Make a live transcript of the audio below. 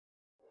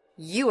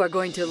You are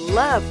going to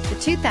love the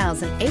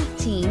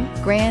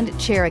 2018 Grand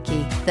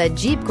Cherokee. The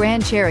Jeep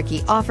Grand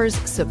Cherokee offers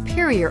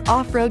superior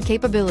off-road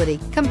capability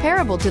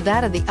comparable to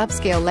that of the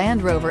upscale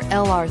Land Rover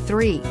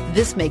LR3.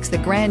 This makes the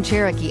Grand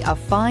Cherokee a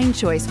fine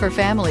choice for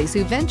families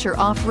who venture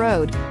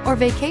off-road or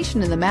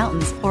vacation in the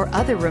mountains or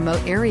other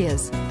remote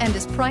areas, and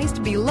is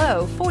priced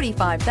below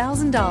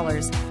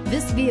 $45,000.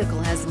 This vehicle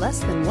has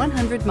less than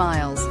 100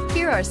 miles.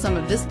 Here are some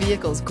of this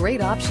vehicle's great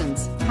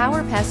options: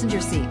 power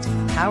passenger seat,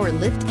 power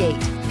lift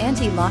gate,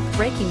 anti-lock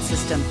braking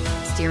system,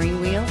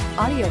 steering wheel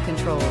audio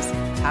controls,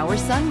 power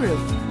sunroof,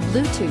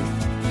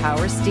 Bluetooth,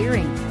 power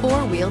steering,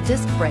 four-wheel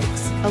disc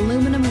brakes,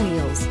 aluminum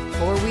wheels,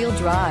 four-wheel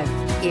drive.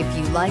 If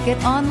you like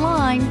it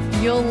online,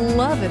 you'll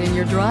love it in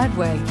your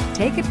driveway.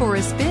 Take it for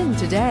a spin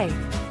today.